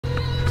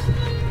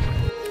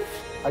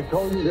I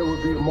told you there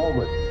would be a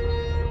moment.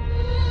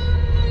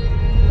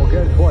 Well,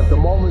 guess what? The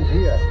moment's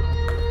here.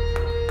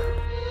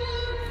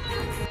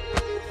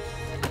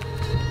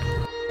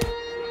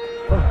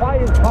 The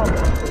fire's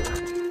pumped.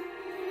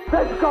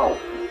 Let's go!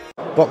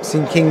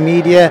 Boxing King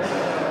Media,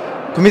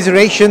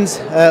 commiserations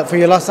for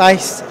your loss,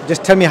 Ice.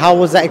 Just tell me, how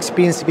was that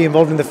experience to be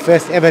involved in the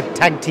first ever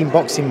tag team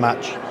boxing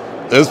match?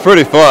 It was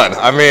pretty fun.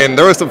 I mean,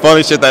 there was some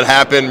funny shit that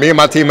happened. Me and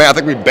my teammate, I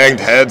think we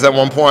banged heads at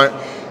one point.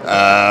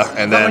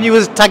 And then when you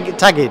was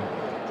tagging?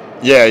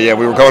 Yeah,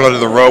 we were going under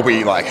the rope.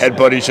 We like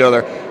headbutt each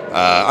other.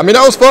 I mean,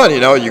 that was fun. You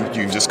know, you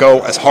just go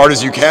as hard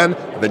as you can,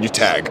 then you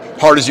tag.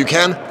 Hard as you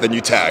can, then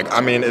you tag. I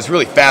mean, it's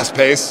really fast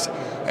paced,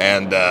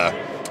 and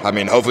I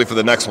mean, hopefully for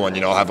the next one,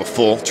 you know, I'll have a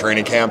full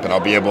training camp and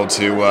I'll be able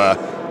to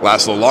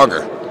last a little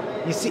longer.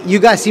 You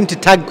guys seem to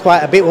tag quite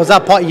a bit. Was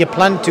that part of your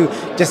plan to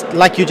just,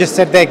 like you just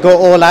said there, go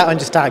all out and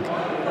just tag?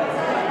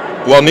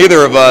 Well,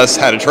 neither of us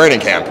had a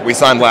training camp. We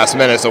signed last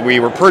minute, so we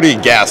were pretty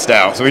gassed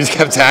out. So we just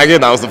kept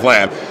tagging. That was the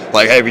plan.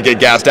 Like, hey, we get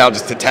gassed out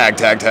just to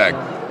tag.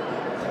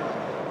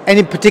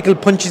 Any particular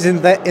punches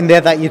in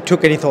there that you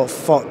took and you thought,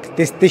 fuck,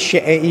 this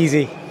shit ain't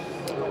easy?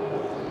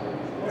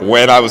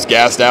 When I was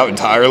gassed out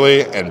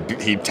entirely and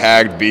he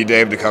tagged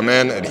Bdave to come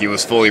in and he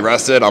was fully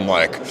rested, I'm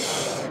like,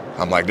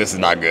 this is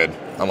not good.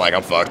 I'm like,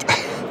 I'm fucked.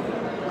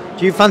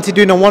 Do you fancy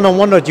doing a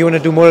one-on-one, or do you want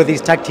to do more of these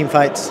tag team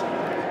fights?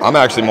 I'm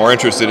actually more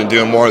interested in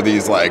doing more of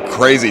these like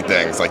crazy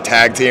things, like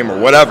tag team or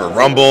whatever,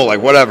 rumble,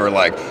 like whatever.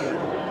 Like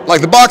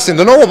the boxing,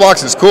 the normal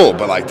boxing is cool,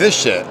 but like this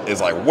shit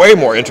is like way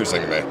more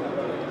interesting to me.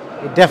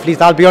 It definitely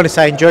is. I'll be honest,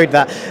 I enjoyed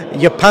that.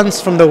 Your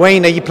pants from the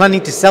weigh-in, are you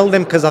planning to sell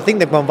them? Because I think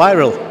they've gone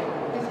viral.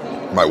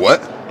 My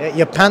what?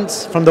 Your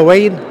pants from the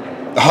weigh-in.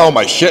 Oh,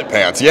 my shit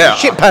pants, yeah.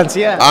 Shit pants,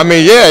 yeah. I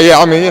mean, yeah.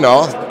 I mean, you know,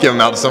 I'll give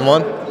them out to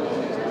someone.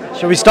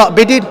 Shall we start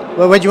bidding?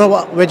 Well, where do you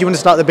want to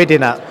start the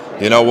bidding at?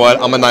 You know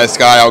what? I'm a nice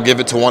guy. I'll give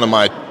it to one of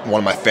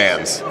my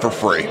fans for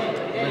free.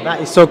 That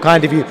is so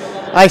kind of you.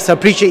 Ice, I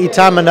appreciate your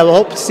time, and I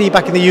hope to see you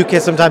back in the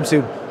UK sometime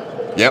soon.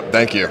 Yep,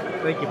 thank you.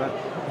 Thank you, man.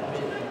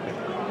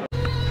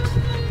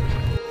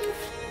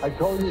 I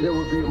told you there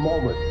would be a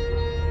moment.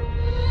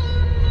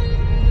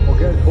 Well,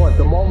 guess what?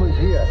 The moment's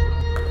here.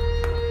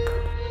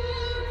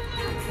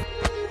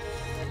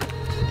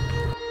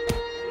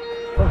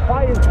 The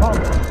fire's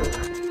pumped.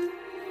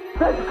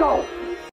 Let's go!